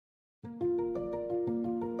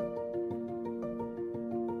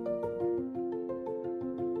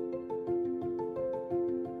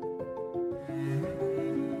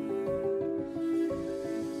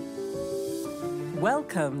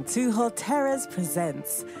Welcome to Horteras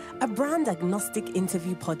Presents, a brand agnostic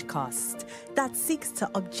interview podcast that seeks to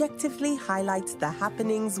objectively highlight the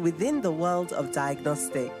happenings within the world of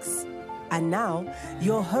diagnostics. And now,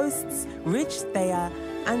 your hosts, Thayer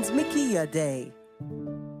and Mickey Urdea.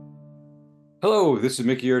 Hello, this is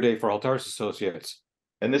Mickey Urdea for Horteras Associates.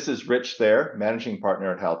 And this is Rich Thayer, Managing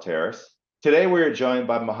Partner at Horteras. Today we are joined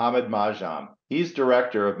by Mohammed Majam. He's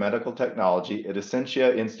Director of Medical Technology at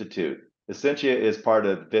Ezintsha Institute. Ezintsha is part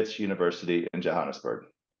of Wits University in Johannesburg.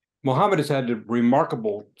 Mohammed has had a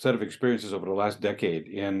remarkable set of experiences over the last decade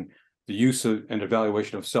in the use and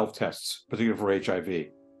evaluation of self-tests, particularly for HIV.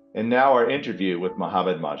 And now our interview with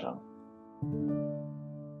Mohammed Majam.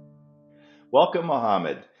 Welcome,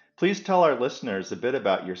 Mohammed. Please tell our listeners a bit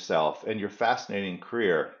about yourself and your fascinating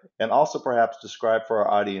career, and also perhaps describe for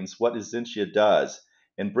our audience what Ezintsha does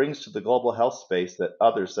and brings to the global health space that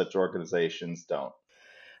other such organizations don't.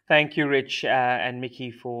 Thank you, Rich and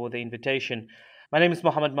Mickey, for the invitation. My name is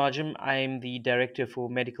Mohammed Majam. I'm the Director for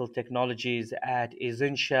Medical Technologies at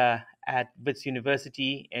Ezintsha at Wits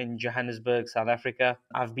University in Johannesburg, South Africa.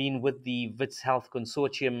 I've been with the Wits Health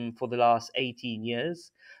Consortium for the last 18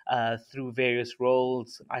 years through various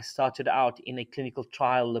roles. I started out in a clinical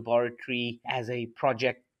trial laboratory as a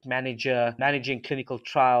project manager, managing clinical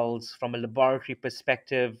trials from a laboratory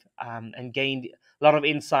perspective, and gained a lot of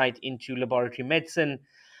insight into laboratory medicine,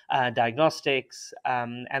 diagnostics,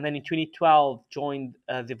 and then in 2012 joined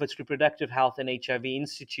the Wits Reproductive Health and HIV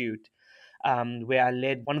Institute, where I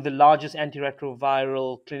led one of the largest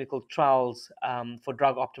antiretroviral clinical trials for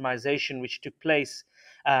drug optimization, which took place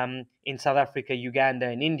in South Africa, Uganda,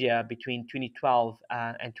 and India between 2012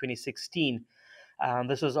 and 2016.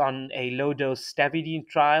 This was on a low-dose stavudine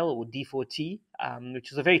trial, or D4T,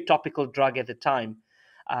 which was a very topical drug at the time.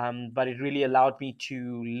 But it really allowed me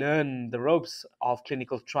to learn the ropes of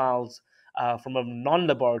clinical trials from a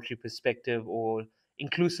non-laboratory perspective, or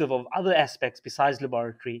inclusive of other aspects besides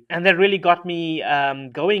laboratory. And that really got me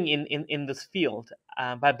going in this field.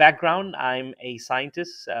 By background, I'm a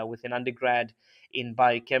scientist with an undergrad in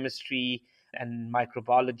biochemistry and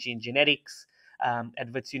microbiology and genetics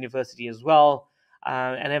at Wits University as well.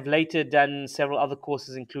 And have later done several other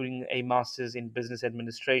courses, including a master's in business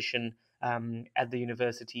administration at the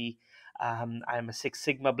university. I'm a Six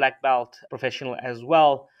Sigma black belt professional as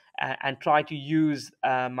well, and try to use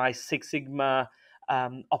my Six Sigma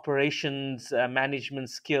operations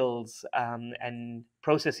management skills and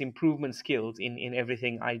process improvement skills in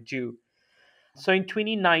everything I do. So in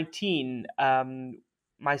 2019,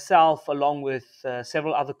 myself, along with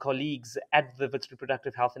several other colleagues at the Wits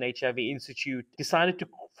Reproductive Health and HIV Institute, decided to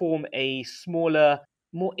form a smaller,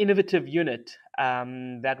 more innovative unit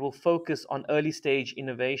that will focus on early stage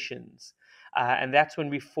innovations. And that's when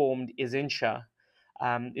we formed Ezintsha.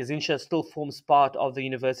 Ezintsha still forms part of the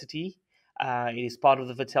university. It is part of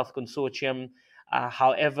the Wits Health Consortium.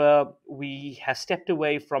 However, we have stepped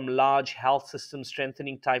away from large health system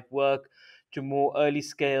strengthening type work to more early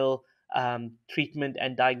scale treatment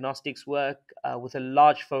and diagnostics work, with a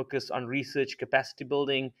large focus on research capacity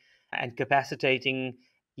building and capacitating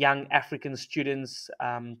young African students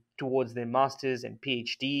towards their masters and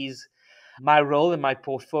PhDs. My role in my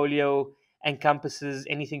portfolio encompasses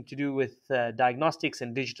anything to do with diagnostics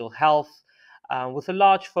and digital health, with a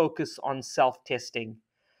large focus on self-testing.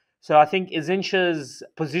 So I think Ezintsha's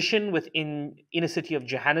position within inner city of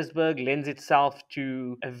Johannesburg lends itself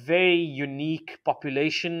to a very unique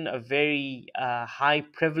population, a very high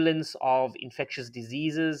prevalence of infectious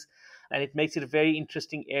diseases, and it makes it a very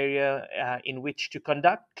interesting area in which to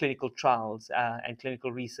conduct clinical trials and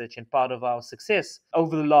clinical research. And part of our success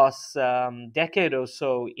over the last decade or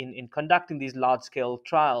so in conducting these large-scale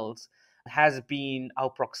trials has been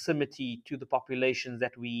our proximity to the populations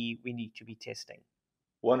that we need to be testing.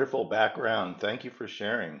 Wonderful background. Thank you for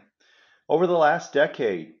sharing. Over the last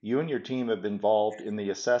decade, you and your team have been involved in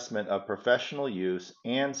the assessment of professional use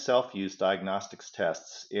and self-use diagnostics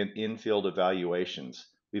tests in in-field evaluations.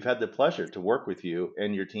 We've had the pleasure to work with you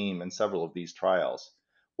and your team in several of these trials.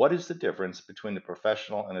 What is the difference between a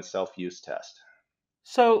professional and a self-use test?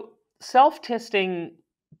 So, self-testing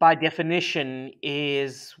by definition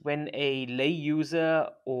is when a lay user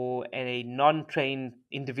or a non-trained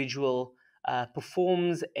individual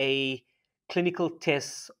performs a clinical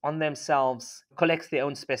test on themselves, collects their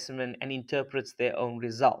own specimen, and interprets their own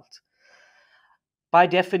result. By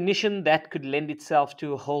definition, that could lend itself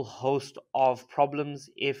to a whole host of problems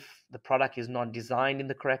if the product is not designed in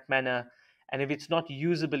the correct manner, and if it's not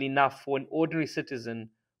usable enough for an ordinary citizen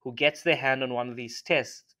who gets their hand on one of these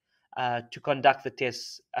tests to conduct the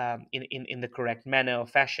tests in the correct manner or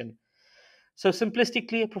fashion. So,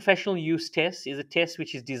 simplistically, a professional use test is a test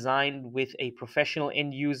which is designed with a professional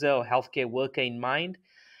end user or healthcare worker in mind.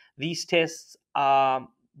 These tests are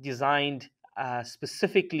designed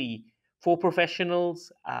specifically for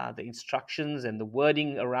professionals. The instructions and the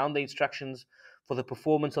wording around the instructions for the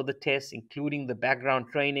performance of the test, including the background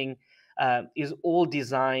training, is all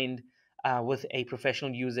designed with a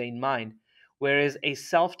professional user in mind. Whereas a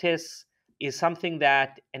self test is something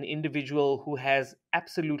that an individual who has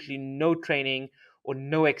absolutely no training or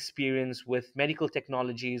no experience with medical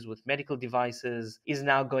technologies, with medical devices, is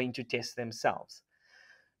now going to test themselves.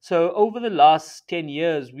 So over the last 10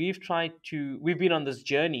 years, we've been on this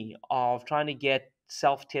journey of trying to get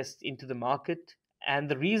self-tests into the market. And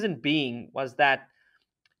the reason being was that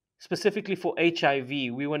specifically for HIV,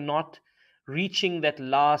 we were not reaching that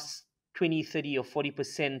last 20, 30, or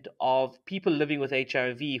 40% of people living with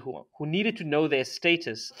HIV who needed to know their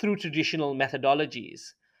status through traditional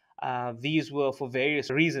methodologies. These were for various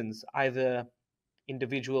reasons, either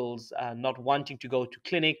individuals not wanting to go to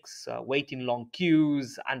clinics, wait in long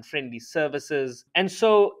queues, unfriendly services. And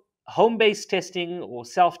so home based testing or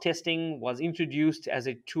self testing was introduced as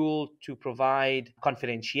a tool to provide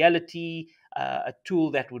confidentiality, a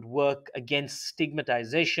tool that would work against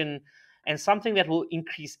stigmatization, and something that will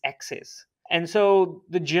increase access. And so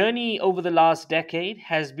the journey over the last decade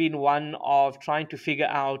has been one of trying to figure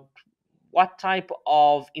out what type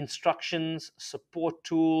of instructions, support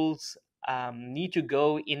tools need to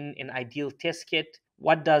go in an ideal test kit.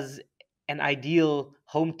 What does an ideal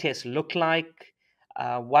home test look like?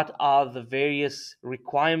 What are the various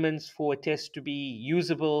requirements for a test to be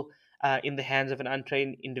usable in the hands of an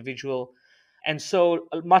untrained individual? And so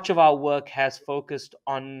much of our work has focused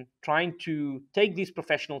on trying to take these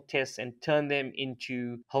professional tests and turn them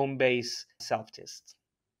into home based self tests.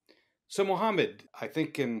 So, Mohammed, I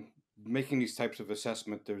think in making these types of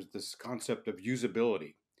assessment, there's this concept of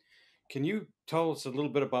usability. Can you tell us a little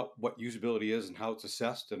bit about what usability is and how it's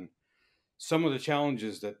assessed and some of the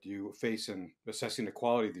challenges that you face in assessing the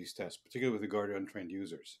quality of these tests, particularly with regard to untrained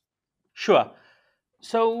users? Sure.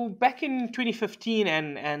 So back in 2015,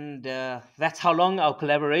 and that's how long our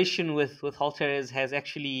collaboration with Halteres has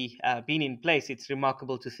actually been in place. It's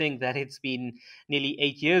remarkable to think that it's been nearly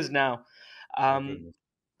 8 years now. My Um, goodness.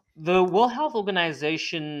 the World Health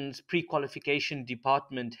Organization's pre-qualification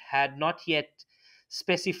department had not yet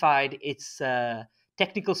specified its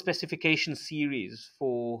technical specification series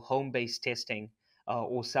for home-based testing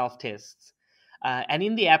or self-tests. And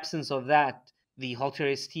in the absence of that, the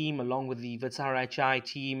Halteres team, along with the Witsie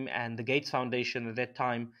team and the Gates Foundation at that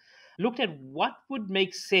time, looked at what would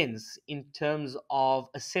make sense in terms of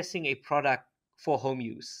assessing a product for home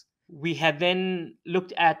use. We had then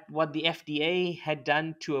looked at what the FDA had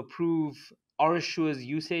done to approve OraSure's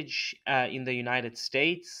usage in the United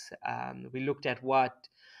States. We looked at what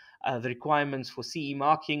the requirements for CE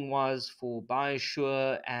marking was for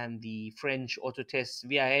Biochemistry and the French Autotest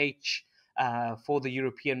VIH for the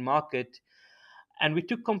European market. And we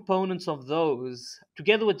took components of those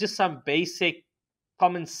together with just some basic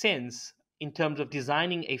common sense in terms of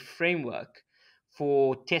designing a framework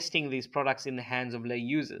for testing these products in the hands of lay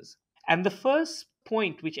users. And the first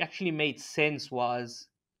point, which actually made sense, was,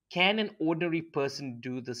 can an ordinary person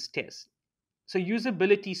do this test? So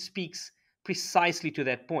usability speaks precisely to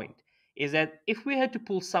that point, is that if we had to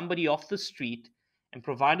pull somebody off the street and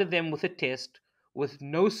provided them with a test with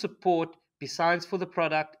no support besides for the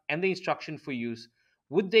product and the instruction for use,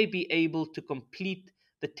 would they be able to complete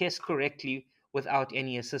the test correctly without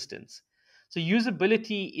any assistance? So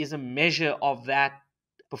usability is a measure of that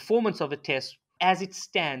performance of a test as it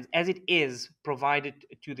stands, as it is provided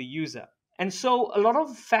to the user. And so a lot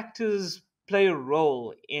of factors play a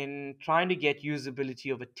role in trying to get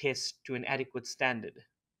usability of a test to an adequate standard.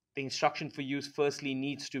 The instruction for use, firstly,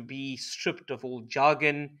 needs to be stripped of all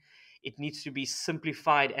jargon. It needs to be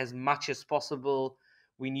simplified as much as possible.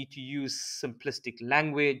 We need to use simplistic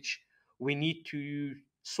language. We need to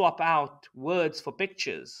swap out words for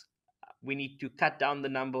pictures. We need to cut down the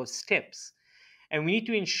number of steps. And we need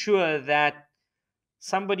to ensure that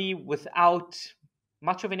somebody without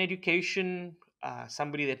much of an education,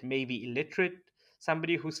 somebody that may be illiterate,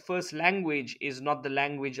 somebody whose first language is not the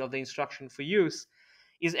language of the instruction for use,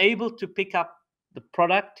 is able to pick up the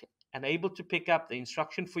product and able to pick up the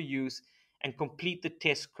instruction for use and complete the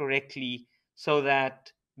test correctly so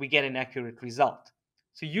that we get an accurate result.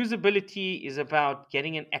 So usability is about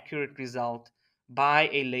getting an accurate result by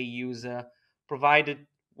a lay user provided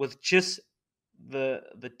with just the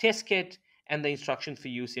test kit and the instruction for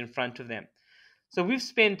use in front of them. So we've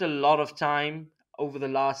spent a lot of time over the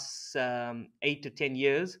last 8 to 10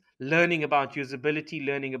 years, learning about usability,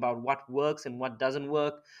 learning about what works and what doesn't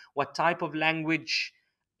work, what type of language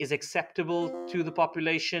is acceptable to the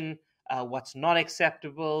population, what's not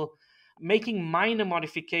acceptable, making minor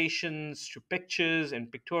modifications to pictures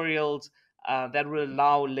and pictorials that will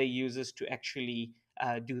allow lay users to actually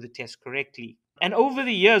do the test correctly. And over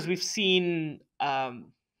the years, we've seen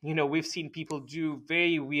people do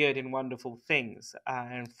very weird and wonderful things.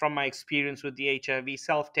 And from my experience with the HIV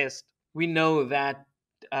self test, we know that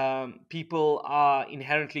people are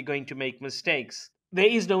inherently going to make mistakes. There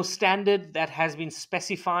is no standard that has been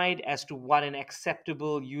specified as to what an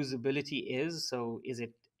acceptable usability is. So, is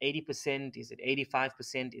it 80%? Is it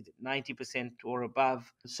 85%? Is it 90% or above?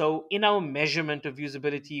 So, in our measurement of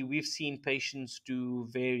usability, we've seen patients do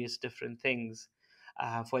various different things.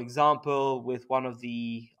 For example, with one of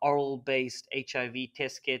the oral based HIV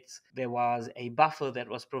test kits, there was a buffer that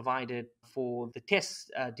was provided for the test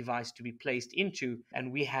device to be placed into.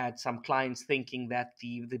 And we had some clients thinking that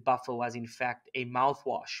the buffer was, in fact, a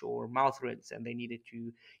mouthwash or mouth rinse, and they needed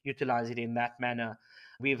to utilize it in that manner.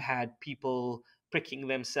 We've had people pricking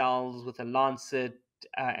themselves with a lancet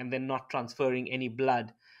and then not transferring any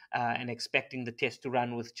blood and expecting the test to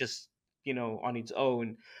run with just on its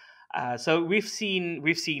own. So we've seen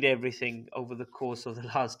everything over the course of the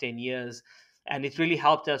last 10 years, and it really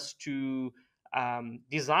helped us to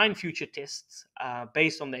design future tests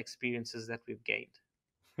based on the experiences that we've gained.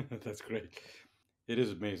 That's great. It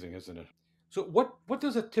is amazing, isn't it? So what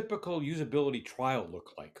does a typical usability trial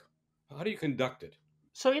look like? How do you conduct it?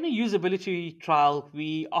 So in a usability trial,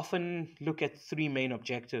 we often look at three main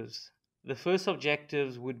objectives. The first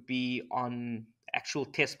objectives would be on actual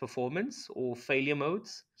test performance or failure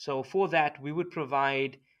modes. So for that, we would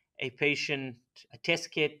provide a patient a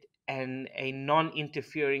test kit and a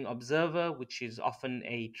non-interfering observer, which is often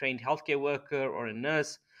a trained healthcare worker or a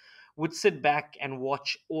nurse, would sit back and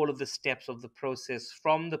watch all of the steps of the process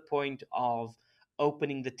from the point of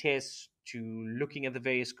opening the test to looking at the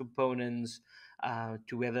various components,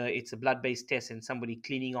 to whether it's a blood based test and somebody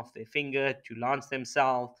cleaning off their finger to lance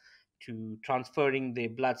themselves, to transferring their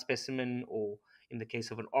blood specimen, or in the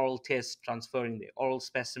case of an oral test, transferring the oral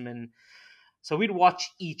specimen. So we'd watch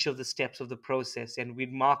each of the steps of the process and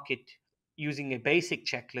we'd mark it using a basic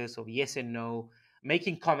checklist of yes and no,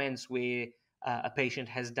 making comments where a patient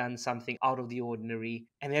has done something out of the ordinary.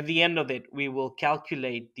 And at the end of it, we will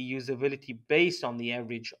calculate the usability based on the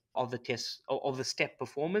average of the test of the step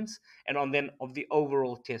performance and on then of the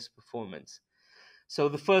overall test performance. So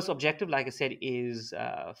the first objective, like I said, is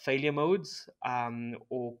failure modes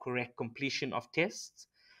or correct completion of tests.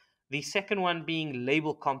 The second one being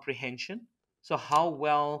label comprehension. So, how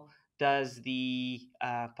well does the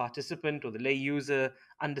participant or the lay user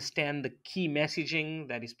understand the key messaging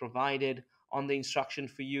that is provided on the instruction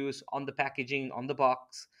for use, on the packaging, on the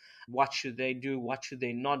box? What should they do? What should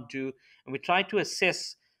they not do? And we try to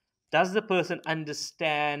assess, does the person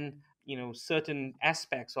understand certain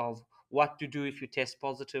aspects of what to do if you test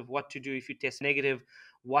positive, what to do if you test negative,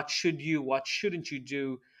 what shouldn't you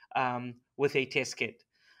do with a test kit.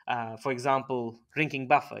 For example, drinking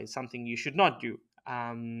buffer is something you should not do,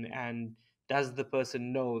 and does the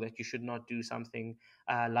person know that you should not do something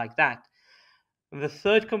like that? The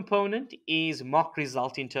third component is mock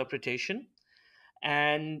result interpretation.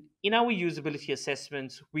 And in our usability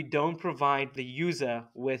assessments, we don't provide the user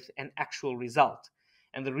with an actual result.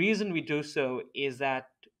 And the reason we do so is that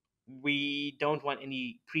we don't want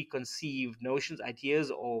any preconceived notions,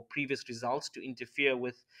 ideas, or previous results to interfere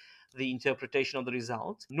with the interpretation of the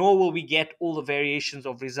result, nor will we get all the variations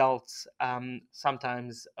of results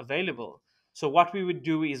sometimes available. So, what we would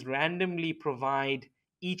do is randomly provide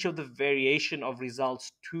each of the variation of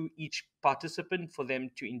results to each participant for them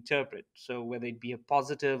to interpret. So whether it be a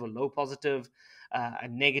positive or low positive, a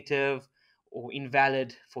negative or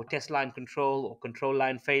invalid for test line control or control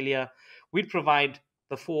line failure, we'd provide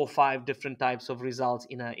the 4 or 5 different types of results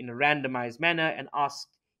in a randomized manner and ask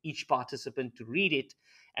each participant to read it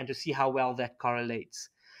and to see how well that correlates.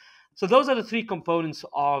 So those are the three components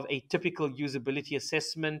of a typical usability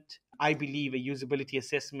assessment. I believe a usability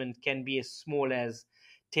assessment can be as small as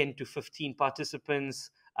 10 to 15 participants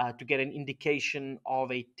to get an indication of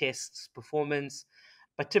a test's performance.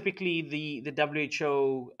 But typically, the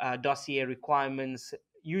WHO dossier requirements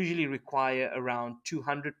usually require around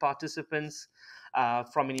 200 participants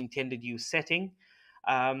from an intended use setting.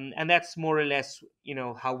 And that's more or less,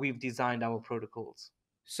 how we've designed our protocols.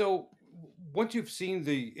 So once you've seen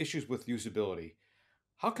the issues with usability,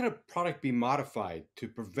 How can a product be modified to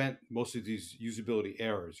prevent most of these usability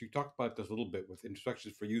errors? You talked about this a little bit with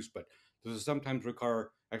instructions for use, but does it sometimes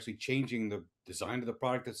require actually changing the design of the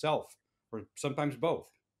product itself, or sometimes both?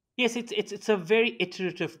 Yes, it's a very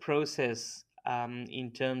iterative process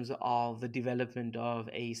in terms of the development of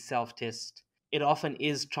a self test. It often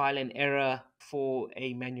is trial and error for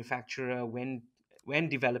a manufacturer when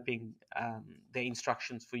developing their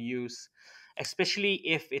instructions for use, especially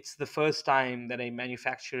if it's the first time that a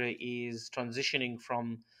manufacturer is transitioning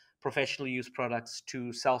from professional use products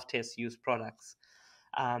to self test use products.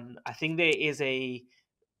 I think there is a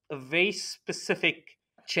very specific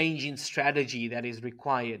change in strategy that is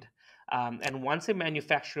required. And once a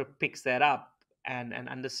manufacturer picks that up and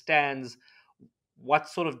understands what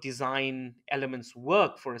sort of design elements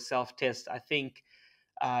work for a self test, I think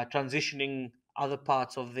transitioning other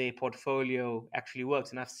parts of their portfolio actually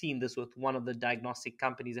works. And I've seen this with one of the diagnostic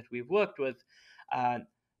companies that we've worked with, uh,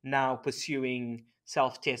 now pursuing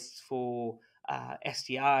self tests for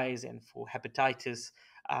STIs and for hepatitis.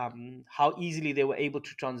 How easily they were able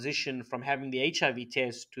to transition from having the HIV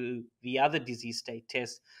test to the other disease state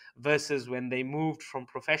test versus when they moved from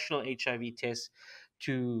professional HIV tests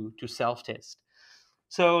to self test.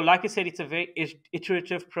 So, like I said, it's a very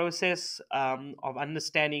iterative process of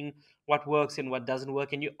understanding what works and what doesn't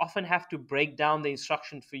work. And you often have to break down the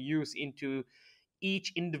instruction for use into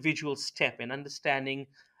each individual step and understanding,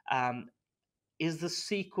 um, is the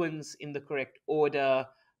sequence in the correct order?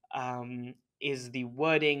 Is the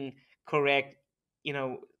wording correct? You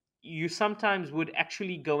know, you sometimes would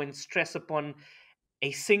actually go and stress upon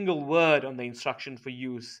a single word on the instruction for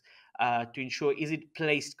use to ensure, is it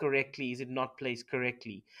placed correctly? Is it not placed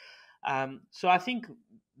correctly? So I think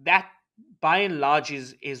that by and large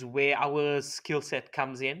is where our skill set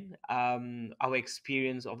comes in, our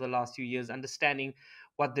experience of the last few years, understanding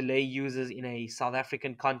what the lay users in a South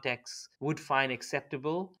African context would find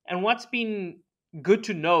acceptable. And what's been good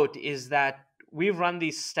to note is that we've run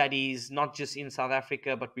these studies not just in South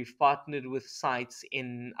Africa, but we've partnered with sites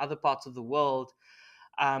in other parts of the world,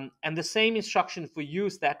 and the same instruction for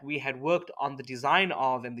use that we had worked on the design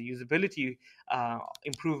of and the usability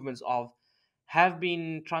improvements of have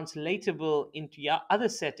been translatable into other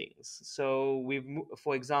settings. So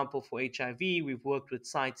for example, for HIV, we've worked with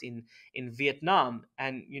sites in Vietnam,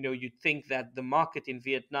 and you'd think that the market in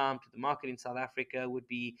Vietnam to the market in South Africa would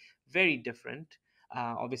be very different.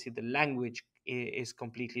 Obviously, the language is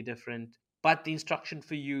completely different, but the instruction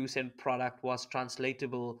for use and product was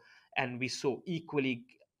translatable, and we saw equally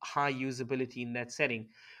high usability in that setting.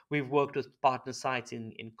 We've worked with partner sites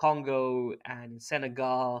in Congo and in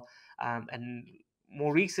Senegal, and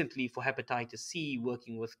more recently for hepatitis C,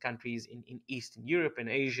 working with countries in Eastern Europe and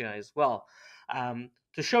Asia as well.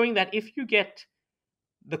 To showing that if you get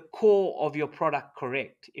the core of your product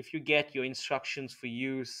correct, if you get your instructions for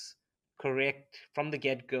use correct from the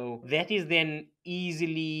get go, that is then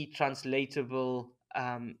easily translatable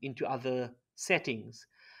into other settings.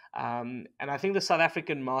 And I think the South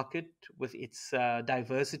African market, with its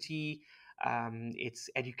diversity, its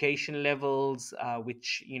education levels,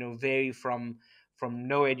 which vary from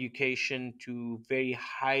no education to very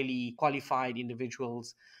highly qualified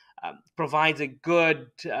individuals, provides a good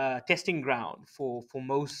testing ground for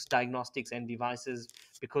most diagnostics and devices,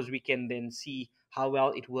 because we can then see how well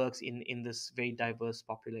it works in this very diverse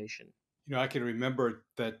population. I can remember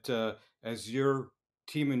that as your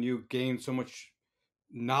team and you gained so much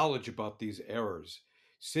knowledge about these errors,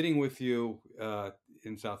 sitting with you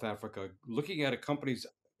in South Africa, looking at a company's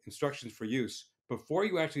instructions for use before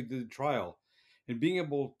you actually did the trial, and being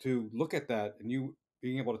able to look at that and you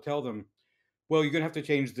being able to tell them, well, you're going to have to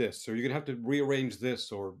change this, or you're going to have to rearrange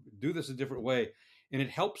this, or do this a different way. And it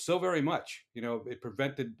helped so very much. It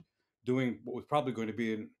prevented doing what was probably going to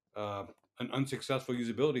be an unsuccessful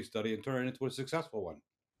usability study and turn it into a successful one.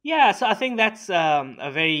 Yeah, so I think that's a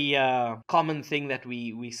very common thing that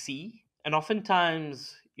we see, and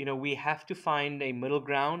oftentimes, we have to find a middle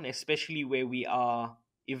ground, especially where we are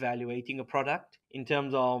evaluating a product in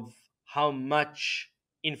terms of how much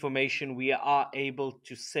information we are able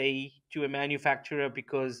to say to a manufacturer,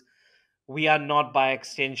 because we are not by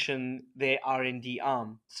extension their R&D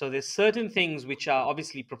arm. So there's certain things which are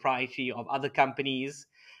obviously proprietary of other companies,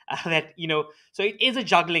 that so it is a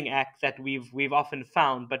juggling act that we've often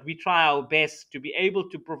found, but we try our best to be able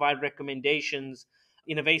to provide recommendations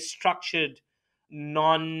in a very structured,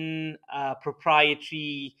 non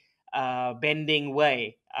proprietary, bending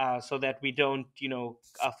way, so that we don't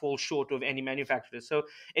fall short of any manufacturer. So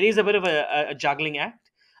it is a bit of a juggling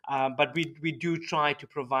act. But we do try to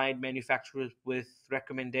provide manufacturers with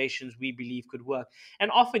recommendations we believe could work.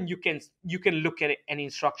 And often you can look at an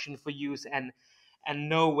instruction for use and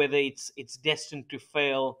know whether it's destined to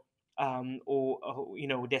fail,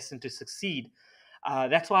 or destined to succeed.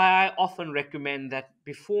 That's why I often recommend that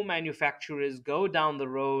before manufacturers go down the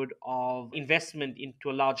road of investment into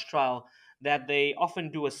a large trial, that they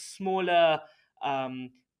often do a smaller um,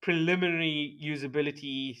 preliminary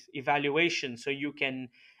usability evaluation, so you can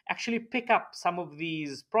actually pick up some of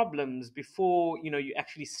these problems before you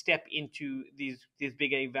actually step into these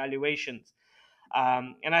bigger evaluations.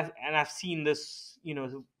 And I've seen this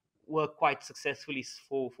work quite successfully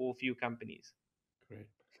for a few companies. Great.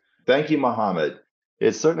 Thank you, Mohammed.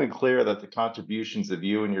 It's certainly clear that the contributions of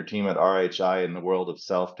you and your team at RHI in the world of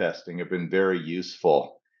self-testing have been very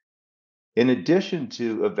useful. In addition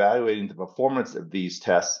to evaluating the performance of these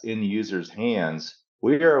tests in users' hands,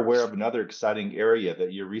 we are aware of another exciting area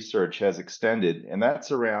that your research has extended, and that's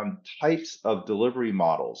around types of delivery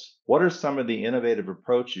models. What are some of the innovative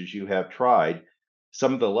approaches you have tried,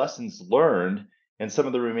 some of the lessons learned, and some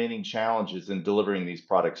of the remaining challenges in delivering these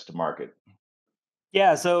products to market?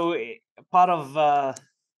 Yeah, so part of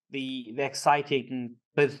the exciting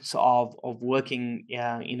bits of working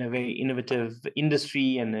in a very innovative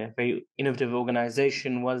industry and a very innovative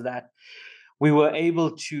organization was that we were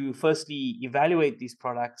able to firstly evaluate these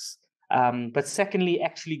products, but secondly,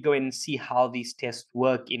 actually go and see how these tests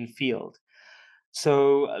work in field.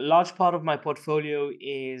 So a large part of my portfolio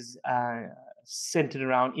is centered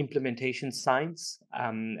around implementation science,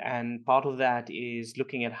 and part of that is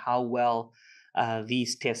looking at how well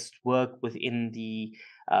these tests work within the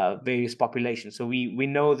various populations. So we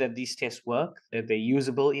know that these tests work, that they're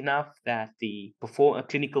usable enough, that the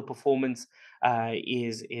clinical performance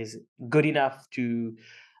is good enough to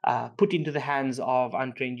put into the hands of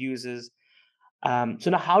untrained users. So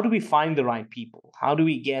now, how do we find the right people? How do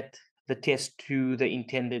we get the test to the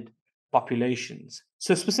intended populations?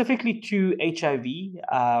 So specifically to HIV,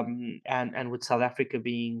 and with South Africa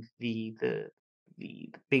being the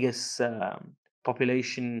biggest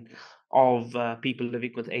population of people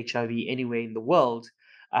living with HIV anywhere in the world,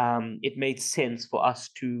 it made sense for us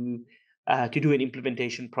to do an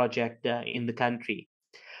implementation project in the country.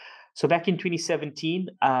 So back in 2017,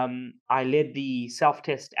 I led the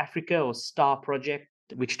Self-Test Africa, or STAR project,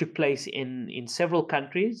 which took place in several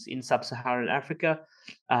countries in sub-Saharan Africa,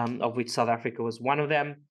 of which South Africa was one of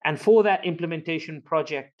them. And for that implementation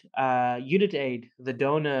project, UnitAid, the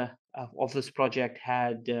donor of this project,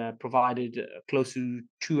 had provided close to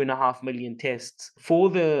 2.5 million tests for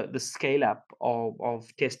the scale-up of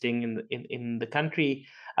testing in the country,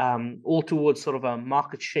 all towards sort of a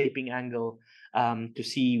market-shaping angle, to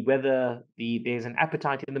see whether there's an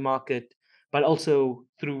appetite in the market, but also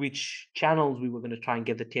through which channels we were going to try and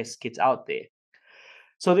get the test kits out there.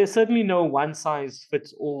 So there's certainly no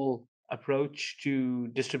one-size-fits-all approach to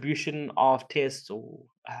distribution of tests, or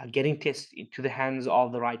getting tests into the hands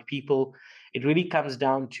of the right people. It really comes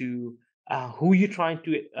down to who you're trying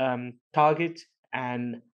to target,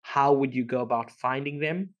 and how would you go about finding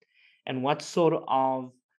them, and what sort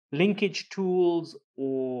of linkage tools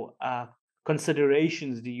or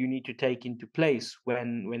considerations do you need to take into place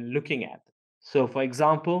when looking at them. So, for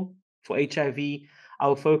example, for HIV,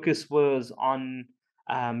 our focus was on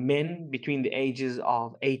men between the ages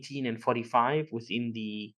of 18 and 45 within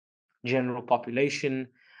the general population.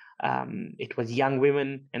 It was young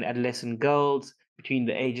women and adolescent girls between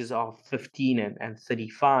the ages of 15 and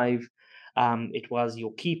 35. It was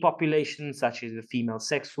your key populations, such as the female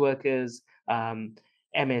sex workers,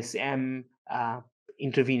 MSM,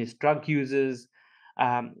 intravenous drug users.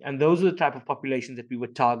 And those are the type of populations that we were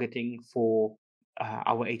targeting for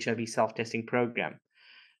our HIV self-testing program.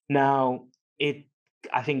 Now, it,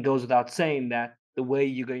 I think, goes without saying that the way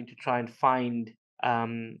you're going to try and find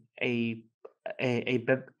a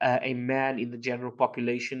man in the general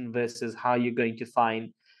population versus how you're going to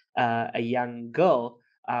find a young girl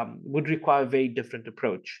would require a very different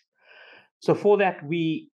approach. So for that,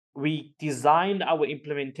 we designed our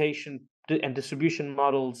implementation and distribution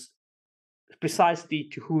models precisely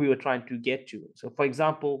to who we were trying to get to. So, for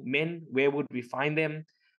example, men, where would we find them?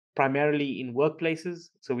 Primarily in workplaces.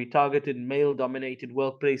 So we targeted male-dominated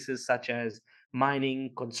workplaces such as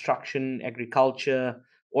mining, construction, agriculture,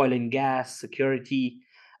 oil and gas, security,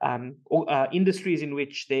 industries in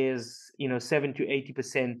which there's 7 to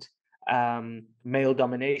 80% male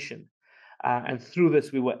domination. And through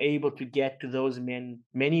this, we were able to get to those men,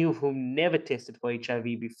 many of whom never tested for HIV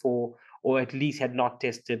before, or at least had not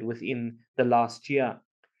tested within the last year.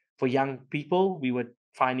 For young people, we were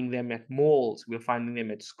finding them at malls, we're finding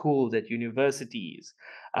them at schools, at universities,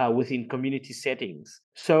 within community settings.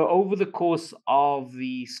 So over the course of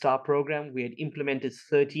the STAR program, we had implemented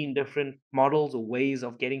 13 different models or ways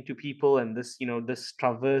of getting to people, and this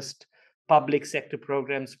traversed public sector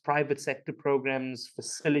programs, private sector programs,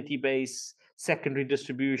 facility-based, secondary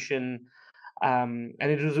distribution, and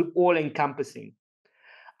it was all encompassing.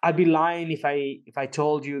 I'd be lying if I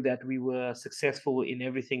told you that we were successful in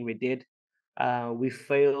everything we did. We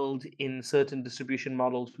failed in certain distribution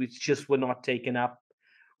models which just were not taken up,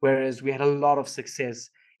 whereas we had a lot of success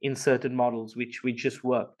in certain models which we just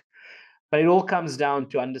worked. But it all comes down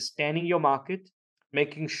to understanding your market,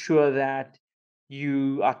 making sure that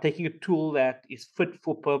you are taking a tool that is fit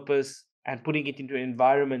for purpose and putting it into an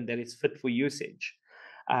environment that is fit for usage.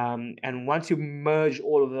 And once you merge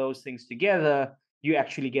all of those things together, you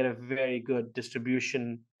actually get a very good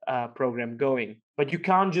distribution program going. But you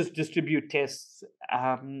can't just distribute tests.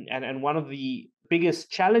 And one of the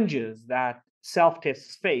biggest challenges that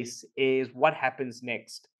self-tests face is what happens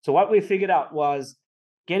next. So what we figured out was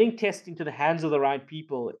getting tests into the hands of the right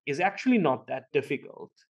people is actually not that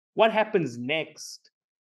difficult. What happens next?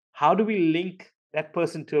 How do we link that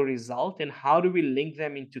person to a result, and how do we link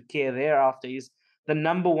them into care thereafter is the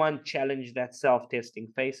number one challenge that self-testing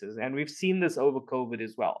faces. And we've seen this over COVID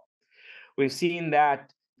as well. We've seen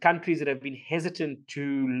that countries that have been hesitant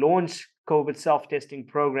to launch COVID self-testing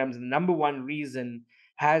programs, the number one reason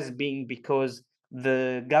has been because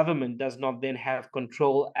the government does not then have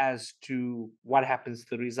control as to what happens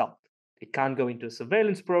to the result. It can't go into a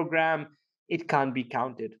surveillance program. It can't be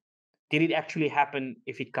counted. Did it actually happen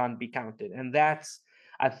if it can't be counted? And that's,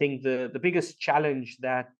 I think, the biggest challenge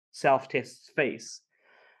that self-tests face.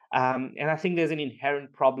 And I think there's an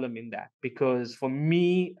inherent problem in that, because for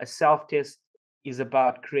me, a self-test is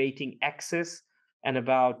about creating access and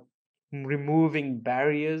about removing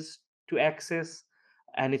barriers to access,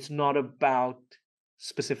 and it's not about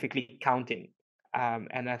specifically counting.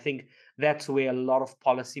 And I think that's where a lot of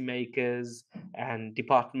policymakers and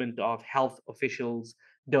Department of Health officials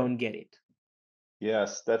don't get it.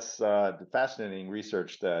 Yes, that's fascinating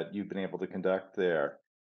research that you've been able to conduct there.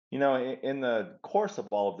 In the course of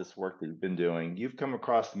all of this work that you've been doing, you've come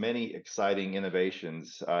across many exciting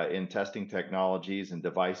innovations in testing technologies and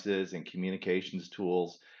devices and communications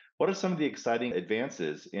tools. What are some of the exciting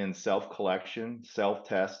advances in self-collection,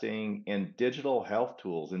 self-testing, and digital health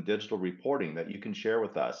tools and digital reporting that you can share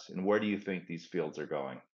with us? And where do you think these fields are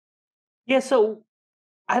going? Yeah, so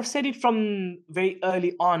I've said it from very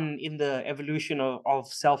early on in the evolution of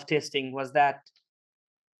self-testing was that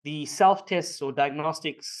the self-tests or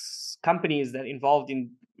diagnostics companies that involved in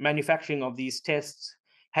manufacturing of these tests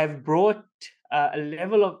have brought a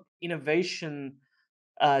level of innovation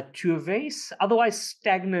to a otherwise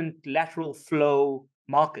stagnant lateral flow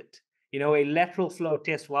market. A lateral flow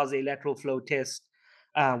test was a lateral flow test,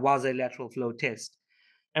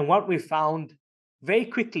 And what we found very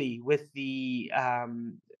quickly with the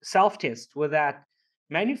self-test were that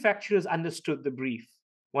manufacturers understood the brief,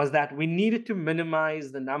 was that we needed to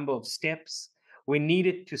minimize the number of steps. We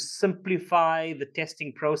needed to simplify the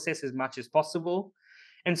testing process as much as possible.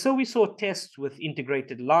 And so we saw tests with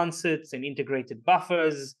integrated lancets and integrated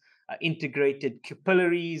buffers, integrated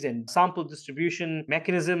capillaries and sample distribution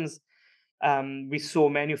mechanisms. We saw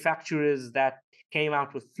manufacturers that came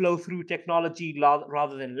out with flow-through technology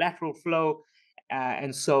rather than lateral flow.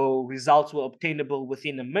 And so results were obtainable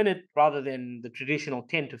within a minute rather than the traditional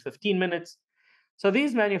 10 to 15 minutes. So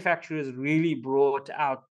these manufacturers really brought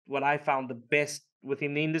out what I found the best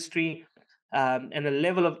within the industry, and a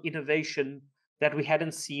level of innovation that we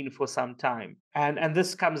hadn't seen for some time. And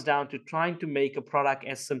this comes down to trying to make a product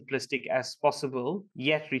as simplistic as possible,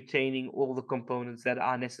 yet retaining all the components that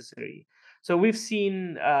are necessary. So we've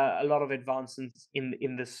seen a lot of advancements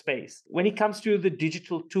in this space. When it comes to the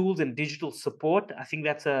digital tools and digital support, I think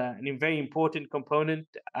that's a very important component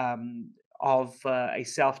of a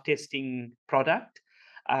self-testing product.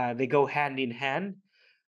 They go hand in hand.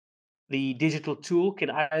 The digital tool can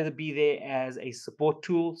either be there as a support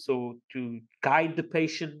tool, so to guide the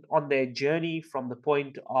patient on their journey from the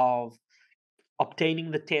point of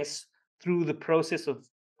obtaining the test through the process of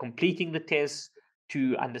completing the test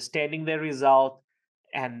to understanding their result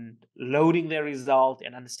and loading their result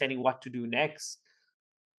and understanding what to do next.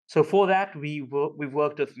 So for that, we've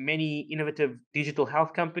worked with many innovative digital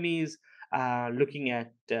health companies, looking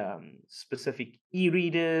at specific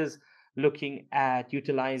e-readers, looking at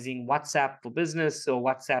utilizing WhatsApp for business or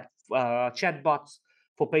WhatsApp chatbots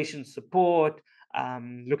for patient support,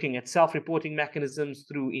 looking at self-reporting mechanisms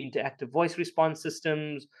through interactive voice response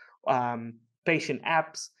systems, patient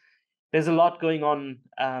apps. there's a lot going on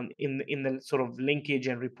in the sort of linkage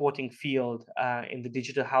and reporting field in the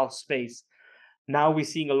digital health space. Now we're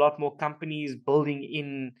seeing a lot more companies building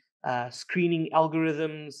in screening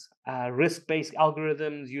algorithms, risk-based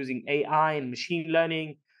algorithms using AI and machine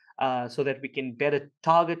learning so that we can better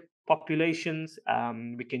target populations.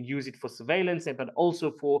 We can use it for surveillance, but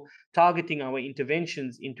also for targeting our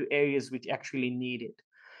interventions into areas which actually need it.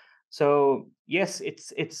 So yes,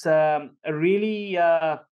 it's a really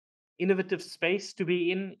innovative space to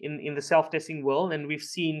be in the self-testing world, and we've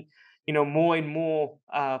seen more and more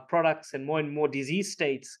products and more disease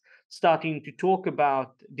states starting to talk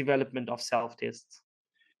about development of self-tests.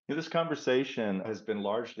 This conversation has been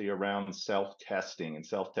largely around self-testing and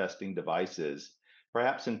self-testing devices,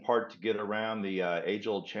 perhaps in part to get around the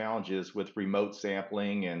age-old challenges with remote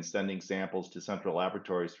sampling and sending samples to central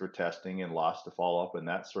laboratories for testing and loss to follow-up and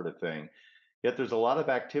that sort of thing. Yet there's a lot of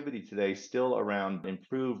activity today still around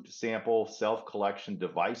improved sample self-collection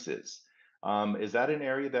devices. Is that an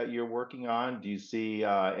area that you're working on? Do you see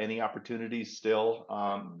any opportunities still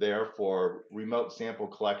there for remote sample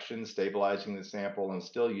collection, stabilizing the sample, and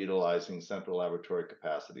still utilizing central laboratory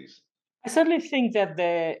capacities? I certainly think that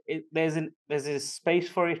there's a space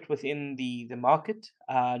for it within the market.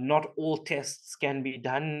 Not all tests can be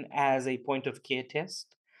done as a point of care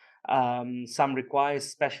test. Some require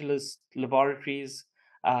specialist laboratories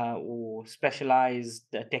or specialized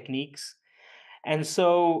techniques. And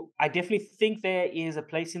so I definitely think there is a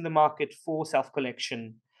place in the market for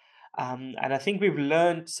self-collection. And I think we've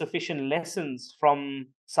learned sufficient lessons from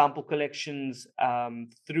sample collections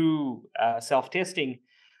through self-testing,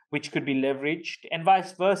 which could be leveraged, and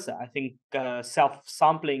vice versa. I think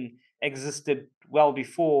self-sampling existed well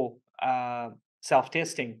before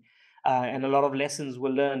self-testing. And a lot of lessons were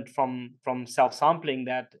learned from self-sampling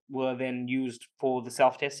that were then used for the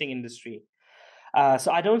self-testing industry.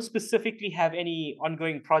 So I don't specifically have any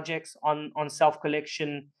ongoing projects on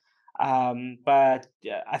self-collection, but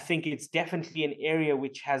I think it's definitely an area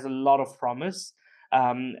which has a lot of promise,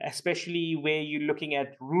 especially where you're looking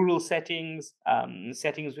at rural settings,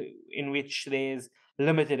 settings in which there's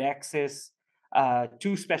limited access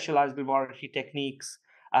to specialized laboratory techniques.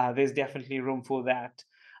 There's definitely room for that.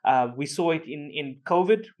 We saw it in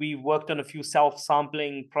COVID. We worked on a few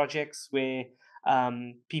self-sampling projects where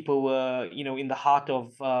people were, in the heart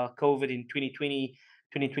of COVID in 2020,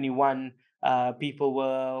 2021, people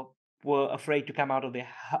were afraid to come out of their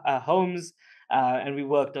homes, and we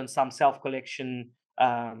worked on some self-collection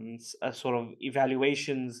sort of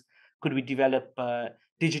evaluations. Could we develop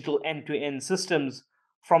digital end-to-end systems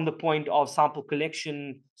from the point of sample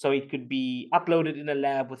collection so it could be uploaded in a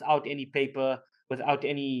lab without any paper, without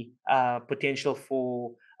any potential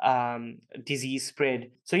for disease spread?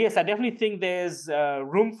 So yes, I definitely think there's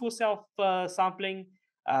room for self-sampling,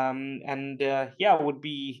 and I would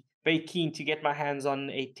be very keen to get my hands on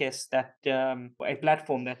a test that a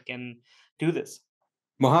platform that can do this.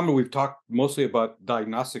 Mohammed, we've talked mostly about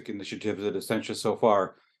diagnostic initiatives at Ezintsha so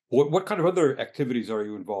far. What kind of other activities are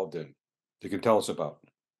you involved in you can tell us about?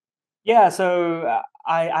 Yeah, so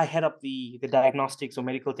I head up the diagnostics or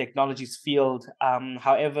medical technologies field.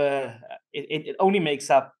 However, it only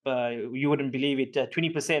makes up, you wouldn't believe it,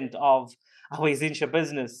 20% of our Ezintsha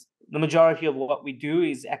business. The majority of what we do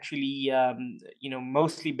is actually,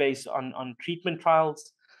 mostly based on treatment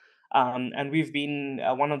trials. And we've been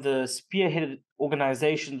one of the spearheaded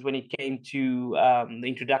organizations when it came to the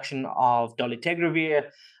introduction of dolutegravir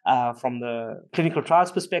from the clinical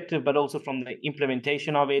trials perspective, but also from the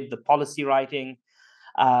implementation of it, the policy writing.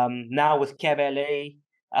 Now with CAB-LA,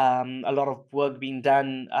 a lot of work being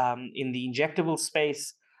done in the injectable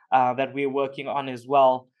space that we're working on as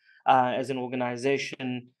well. As an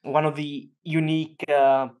organization, one of the unique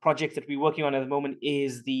projects that we're working on at the moment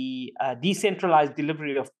is the decentralized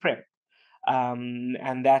delivery of PrEP,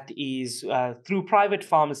 and that is through private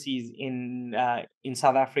pharmacies in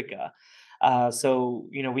South Africa. So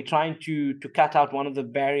we're trying to cut out one of the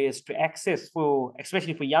barriers to access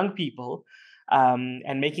especially for young people,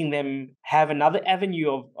 and making them have another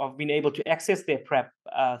avenue of being able to access their PrEP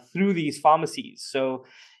through these pharmacies. So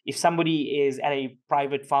if somebody is at a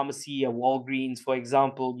private pharmacy, a Walgreens, for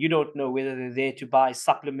example, you don't know whether they're there to buy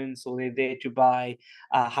supplements or they're there to buy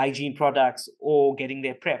hygiene products or getting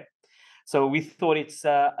their PrEP. So we thought it's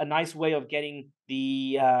a nice way of getting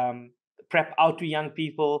the PrEP out to young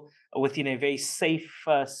people within a very safe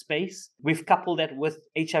space. We've coupled that with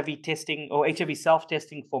HIV testing or HIV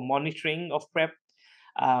self-testing for monitoring of PrEP.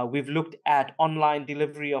 We've looked at online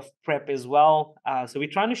delivery of PrEP as well. So we're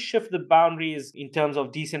trying to shift the boundaries in terms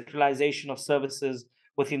of decentralization of services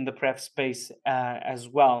within the PrEP space as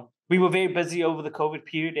well. We were very busy over the COVID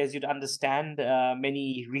period, as you'd understand.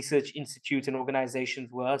 Many research institutes and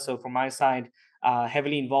organizations were. So from my side,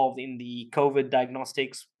 heavily involved in the COVID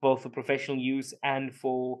diagnostics, both for professional use and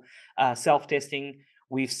for self-testing.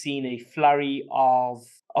 We've seen a flurry of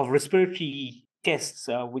respiratory tests,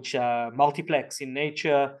 which are multiplex in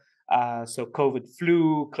nature. So COVID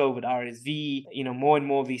flu, COVID RSV, more and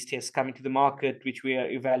more of these tests coming to the market, which we are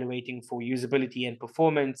evaluating for usability and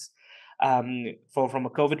performance. From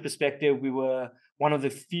a COVID perspective, we were one of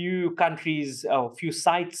the few countries or few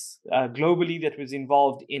sites globally that was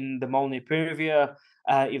involved in the molnupiravir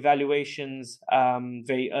evaluations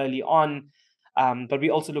very early on. But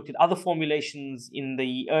we also looked at other formulations in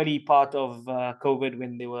the early part of COVID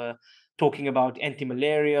when they were talking about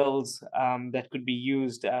antimalarials that could be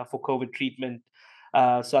used for COVID treatment.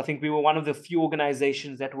 So I think we were one of the few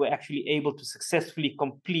organizations that were actually able to successfully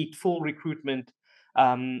complete full recruitment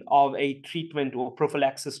of a treatment or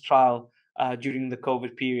prophylaxis trial during the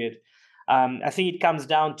COVID period. I think it comes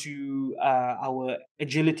down to our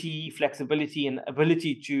agility, flexibility, and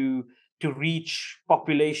ability to reach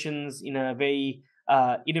populations in a very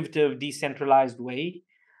innovative, decentralized way.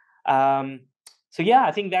 So yeah,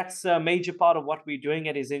 I think that's a major part of what we're doing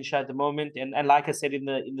at Ezintsha at the moment. And like I said in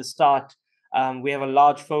the start, we have a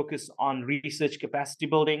large focus on research capacity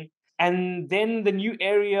building. And then the new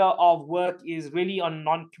area of work is really on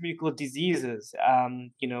non-communicable diseases. HIV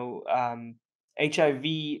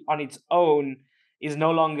on its own is no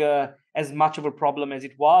longer as much of a problem as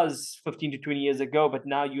it was 15 to 20 years ago, but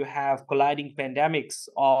now you have colliding pandemics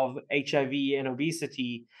of HIV and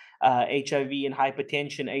obesity, HIV and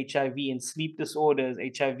hypertension, HIV and sleep disorders,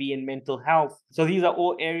 HIV and mental health. So these are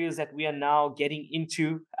all areas that we are now getting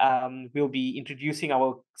into. We'll be introducing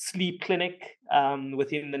our sleep clinic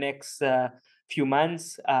within the next few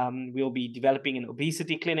months. We'll be developing an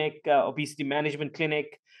obesity clinic, obesity management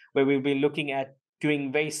clinic, where we'll be looking at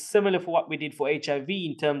doing very similar for what we did for HIV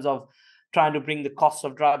in terms of trying to bring the cost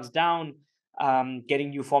of drugs down,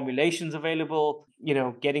 getting new formulations available,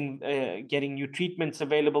 getting new treatments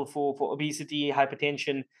available for obesity,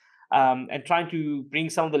 hypertension, and trying to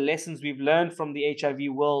bring some of the lessons we've learned from the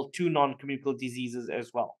HIV world to non-communicable diseases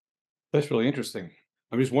as well. That's really interesting.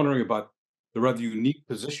 I'm just wondering about the rather unique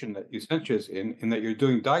position that Ezintsha is in that you're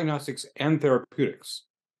doing diagnostics and therapeutics,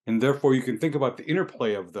 and therefore you can think about the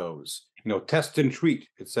interplay of those, test and treat,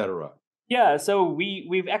 etc. Yeah, so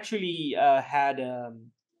we've actually had a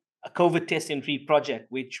COVID test and treat project,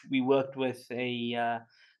 which we worked with a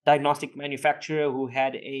diagnostic manufacturer who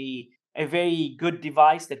had a very good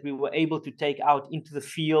device that we were able to take out into the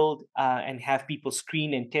field and have people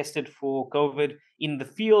screened and tested for COVID in the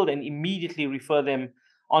field and immediately refer them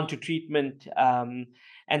onto treatment.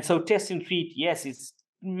 And so test and treat, yes, it's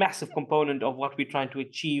a massive component of what we're trying to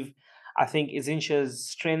achieve. I think Ezintsha's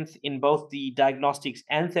strength in both the diagnostics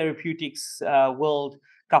and therapeutics world,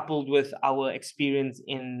 coupled with our experience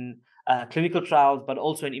in clinical trials, but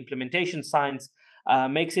also in implementation science,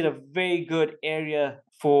 makes it a very good area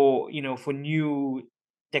for new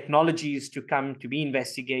technologies to come to be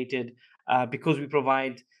investigated because we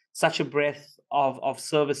provide such a breadth of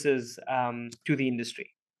services to the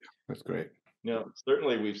industry. That's great.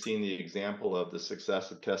 Certainly we've seen the example of the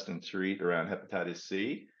success of test and treat around hepatitis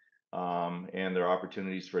C. And there are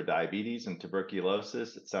opportunities for diabetes and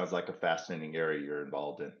tuberculosis. It sounds like a fascinating area you're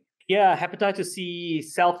involved in. Yeah, hepatitis C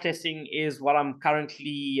self-testing is what I'm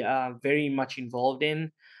currently very much involved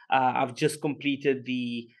in. I've just completed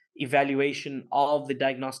the evaluation of the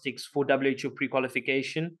diagnostics for WHO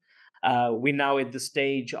pre-qualification. We're now at the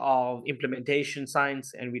stage of implementation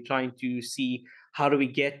science, and we're trying to see how do we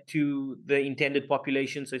get to the intended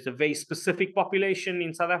population. So it's a very specific population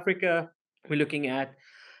in South Africa. We're looking at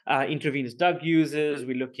intravenous drug users.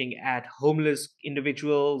 We're looking at homeless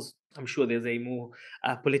individuals. I'm sure there's a more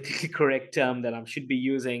politically correct term that I should be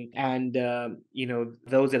using. And,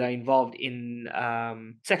 those that are involved in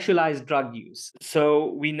sexualized drug use.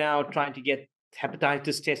 So we're now trying to get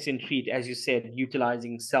hepatitis test and treat, as you said,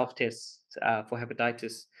 utilizing self-tests for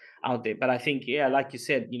hepatitis out there. But I think, like you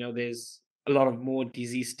said, there's a lot of more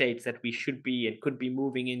disease states that we should be and could be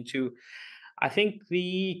moving into. I think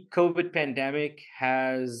the COVID pandemic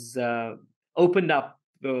has opened up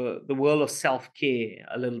the world of self-care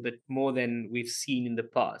a little bit more than we've seen in the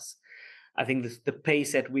past. I think the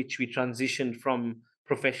pace at which we transitioned from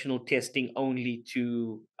professional testing only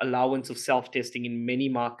to allowance of self-testing in many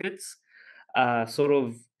markets sort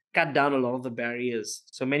of cut down a lot of the barriers.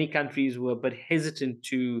 So many countries were a bit hesitant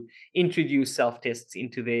to introduce self-tests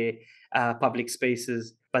into their public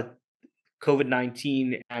spaces, but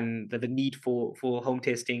COVID-19 and the need for home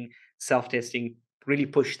testing, self-testing really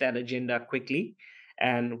pushed that agenda quickly.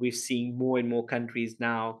 And we're seeing more and more countries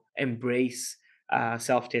now embrace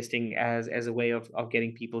self-testing as a way of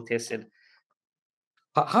getting people tested.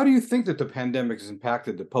 How do you think that the pandemic has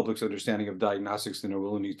impacted the public's understanding of diagnostics and their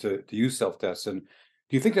willingness to use self-tests? And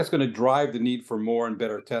do you think that's going to drive the need for more and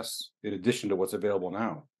better tests in addition to what's available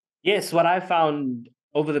now? Yes, what I found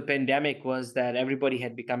over the pandemic was that everybody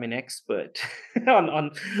had become an expert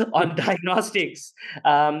on diagnostics,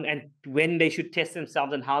 and when they should test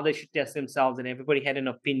themselves and how they should test themselves, and everybody had an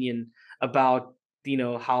opinion about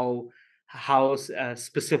how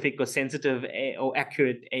specific or sensitive or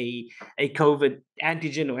accurate a COVID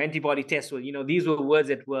antigen or antibody test was. These were words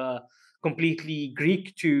that were completely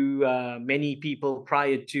Greek to many people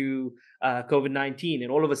prior to COVID-19,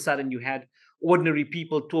 and all of a sudden you had ordinary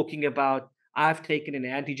people talking about, I've taken an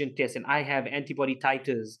antigen test and I have antibody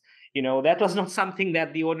titers. That was not something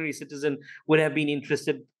that the ordinary citizen would have been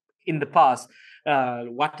interested in the past.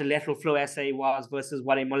 What the lateral flow assay was versus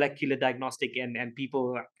what a molecular diagnostic, and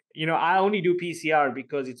people, I only do PCR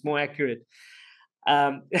because it's more accurate.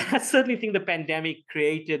 I certainly think the pandemic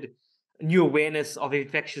created new awareness of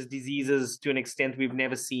infectious diseases to an extent we've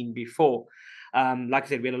never seen before. Like I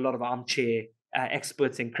said, we had a lot of armchair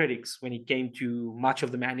experts and critics when it came to much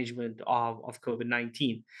of the management of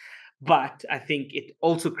COVID-19. But I think it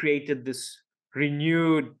also created this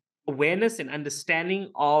renewed awareness and understanding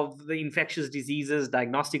of the infectious diseases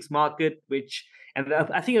diagnostics market, and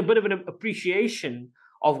I think a bit of an appreciation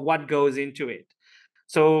of what goes into it.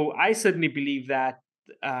 So I certainly believe that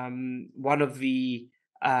one of the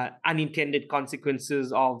unintended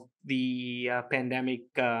consequences of the pandemic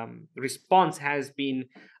response has been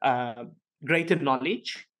greater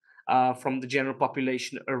knowledge from the general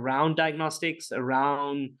population around diagnostics,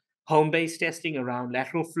 around home-based testing, around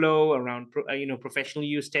lateral flow, around professional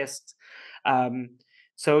use tests.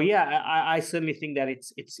 So yeah, I certainly think that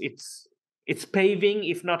it's paving,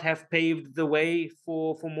 if not have paved the way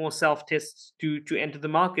for more self-tests to enter the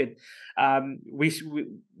market.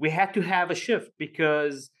 We had to have a shift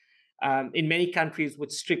because in many countries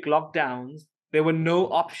with strict lockdowns, there were no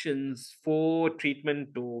options for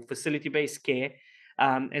treatment or facility-based care.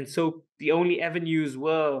 And so the only avenues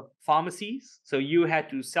were pharmacies. So you had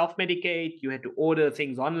to self-medicate, you had to order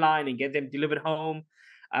things online and get them delivered home.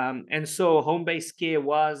 And so home-based care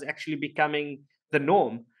was actually becoming the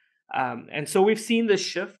norm. And so we've seen this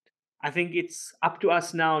shift. I think it's up to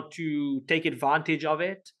us now to take advantage of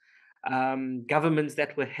it. Governments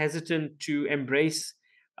that were hesitant to embrace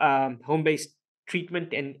home-based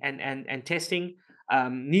treatment and testing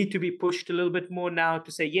need to be pushed a little bit more now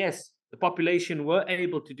to say, yes, the population were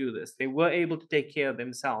able to do this. They were able to take care of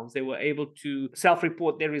themselves. They were able to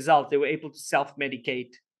self-report their results. They were able to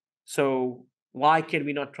self-medicate. So why can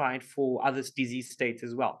we not try it for other disease states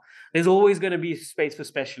as well? There's always going to be space for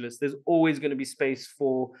specialists. There's always going to be space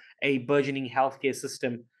for a burgeoning healthcare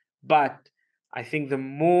system. But I think the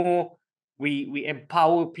more we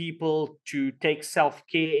empower people to take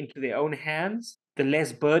self-care into their own hands, the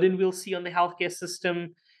less burden we'll see on the healthcare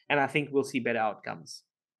system. And I think we'll see better outcomes.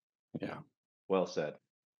 Yeah. Well said.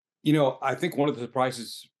 I think one of the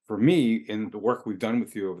surprises for me in the work we've done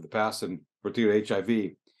with you over the past, and particularly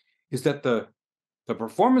HIV, is that the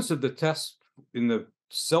performance of the tests in the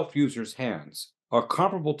self-user's hands are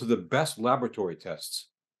comparable to the best laboratory tests.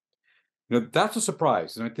 That's a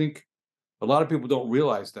surprise. And I think a lot of people don't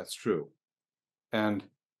realize that's true. And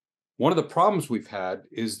one of the problems we've had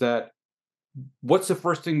is that what's the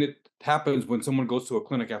first thing that happens when someone goes to a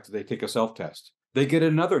clinic after they take a self-test? They get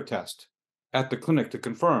another test at the clinic to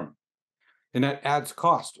confirm. And that adds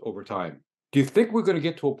cost over time. Do you think we're going to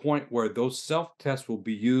get to a point where those self-tests will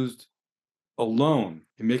be used alone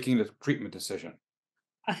in making the treatment decision?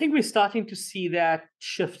 I think we're starting to see that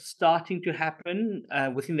shift starting to happen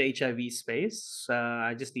within the HIV space.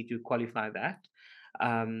 I just need to qualify that.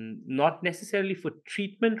 Not necessarily for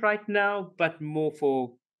treatment right now, but more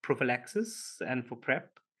for prophylaxis and for PrEP.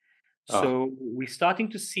 So we're starting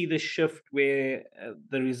to see the shift where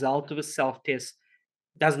the result of a self-test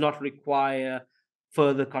does not require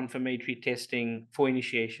further confirmatory testing for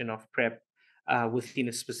initiation of PrEP within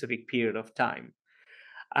a specific period of time.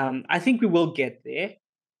 I think we will get there.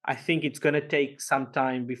 I think it's going to take some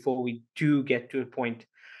time before we do get to a point.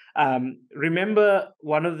 Remember,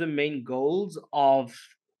 one of the main goals of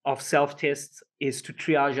self-tests is to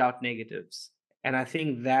triage out negatives. And I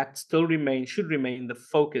think that still should remain the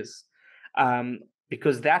focus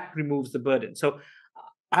because that removes the burden. So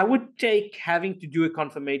I would take having to do a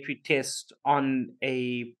confirmatory test on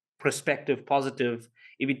a prospective positive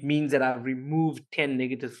if it means that I've removed 10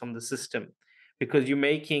 negatives from the system, because you're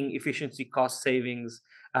making efficiency cost savings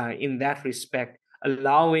in that respect,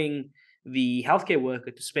 allowing the healthcare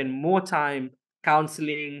worker to spend more time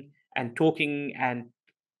counseling and talking and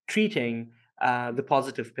treating the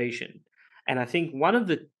positive patient. And I think one of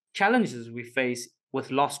the challenges we face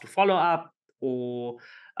with loss to follow up or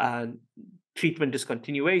uh, treatment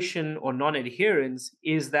discontinuation or non adherence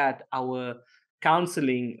is that our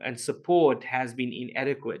counseling and support has been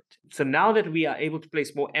inadequate. So now that we are able to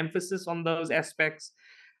place more emphasis on those aspects,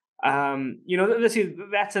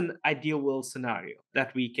 that's an ideal world scenario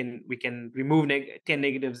that we can remove 10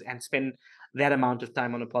 negatives and spend that amount of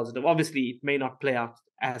time on a positive. Obviously, it may not play out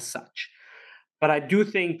as such, but I do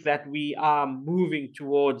think that we are moving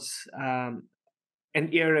towards an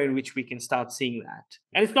era in which we can start seeing that.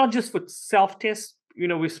 And it's not just for self-tests.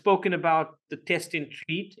 We've spoken about the test and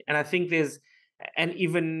treat, and I think there's an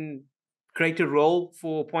even greater role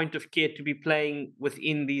for point of care to be playing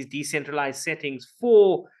within these decentralized settings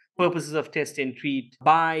for purposes of test and treat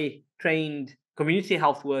by trained community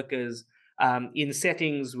health workers in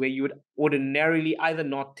settings where you would ordinarily either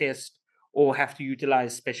not test or have to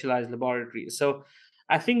utilize specialized laboratories. So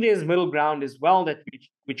I think there's middle ground as well that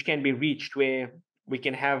which can be reached, where we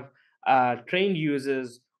can have trained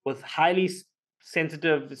users with highly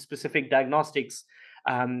sensitive, specific diagnostics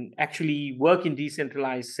actually work in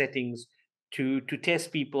decentralized settings to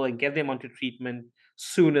test people and get them onto treatment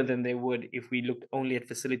sooner than they would if we looked only at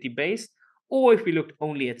facility-based or if we looked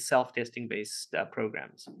only at self-testing based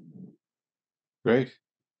programs. Great.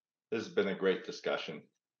 This has been a great discussion.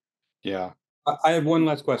 Yeah. I have one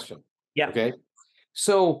last question. Yeah. Okay.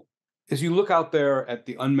 So as you look out there at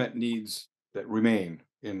the unmet needs that remain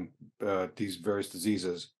in these various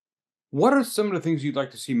diseases, what are some of the things you'd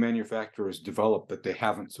like to see manufacturers develop that they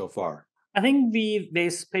haven't so far? I think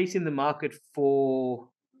there's space in the market for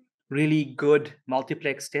really good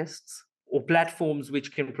multiplex tests or platforms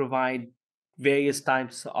which can provide various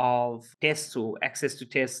types of tests or access to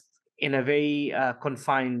tests in a very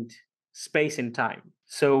confined space and time.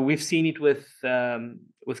 So we've seen it with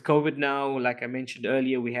COVID now. Like I mentioned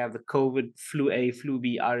earlier, we have the COVID, flu A, flu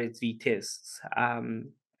B, RSV tests.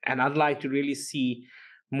 And I'd like to really see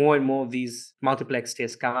more and more of these multiplex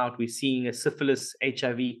tests come out. We're seeing a syphilis,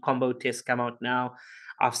 HIV combo test come out now.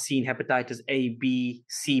 I've seen hepatitis A, B,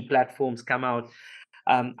 C platforms come out.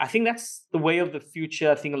 I think that's the way of the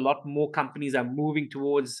future. I think a lot more companies are moving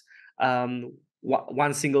towards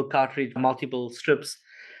one single cartridge, multiple strips.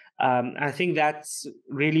 I think that's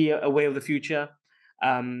really a way of the future.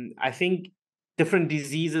 I think different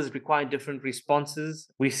diseases require different responses.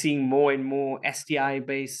 We're seeing more and more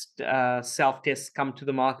STI-based self-tests come to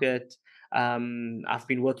the market. I've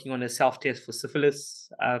been working on a self-test for syphilis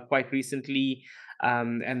quite recently.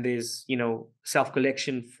 And there's,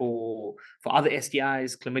 self-collection for other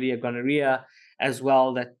STIs, chlamydia, gonorrhea as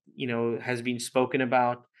well, that, has been spoken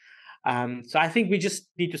about. So I think we just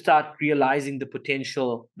need to start realizing the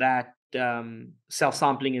potential that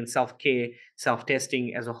self-sampling and self-care,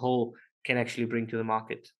 self-testing as a whole can actually bring to the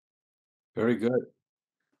market. Very good.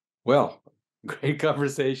 Well, great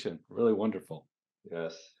conversation. Really wonderful.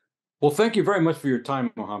 Yes. Well, thank you very much for your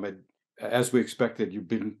time, Mohammed. As we expected, you've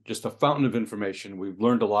been just a fountain of information. We've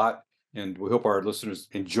learned a lot, and we hope our listeners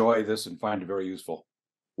enjoy this and find it very useful.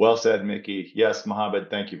 Well said, Mickey. Yes,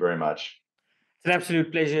 Mohammed, thank you very much. It's an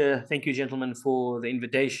absolute pleasure. Thank you, gentlemen, for the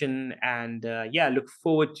invitation. And look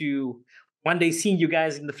forward to one day seeing you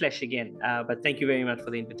guys in the flesh again. But thank you very much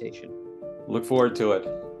for the invitation. Look forward to it.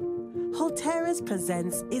 Holteras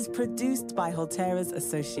Presents is produced by Holteras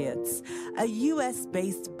Associates, a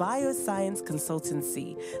US-based bioscience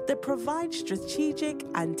consultancy that provides strategic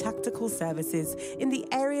and tactical services in the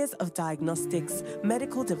areas of diagnostics,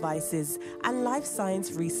 medical devices, and life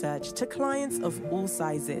science research to clients of all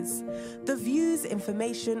sizes. The views,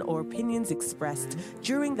 information, or opinions expressed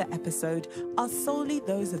during the episode are solely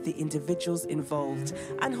those of the individuals involved,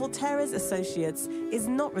 and Holteras Associates is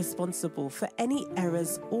not responsible for any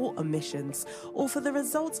errors or omissions or for the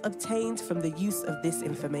results obtained from the use of this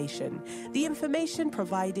information. The information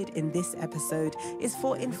provided in this episode is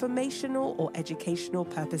for informational or educational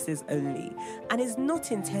purposes only and is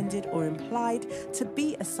not intended or implied to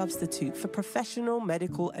be a substitute for professional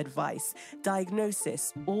medical advice,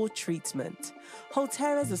 diagnosis, or treatment.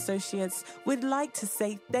 Holteras Associates would like to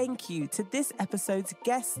say thank you to this episode's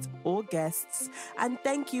guest or guests, and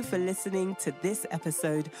thank you for listening to this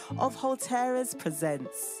episode of Holteras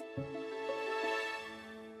Presents.